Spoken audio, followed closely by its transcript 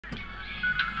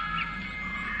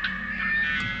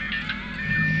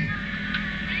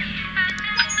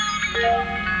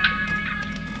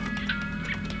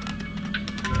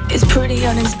It's pretty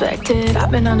unexpected,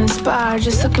 I've been uninspired,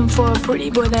 just looking for a pretty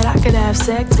boy that I could have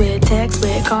sex with, text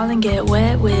with, call and get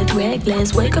wet with,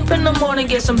 reckless. Wake up in the morning,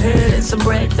 get some head and some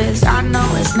breakfast. I know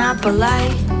it's not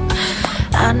polite,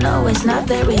 I know it's not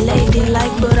very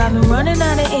ladylike, but I've been running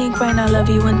out of ink, writing I love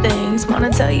you and things. Wanna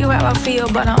tell you how I feel,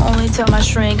 but I only tell my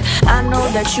shrink. I know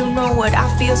that you know what I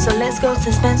feel, so let's go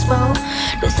suspenseful.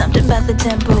 There's something about the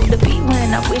tempo, the beat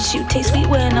when I'm with you, taste sweet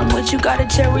when I'm with you. Got a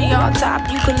cherry on top,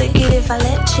 you could lick it if I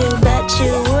let you. Bet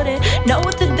you wouldn't know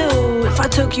what to do if I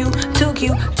took you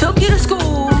to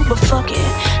school. But fuck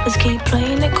it, let's keep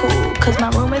playing it cool, cause my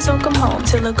roommates don't come home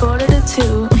till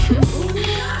 1:45.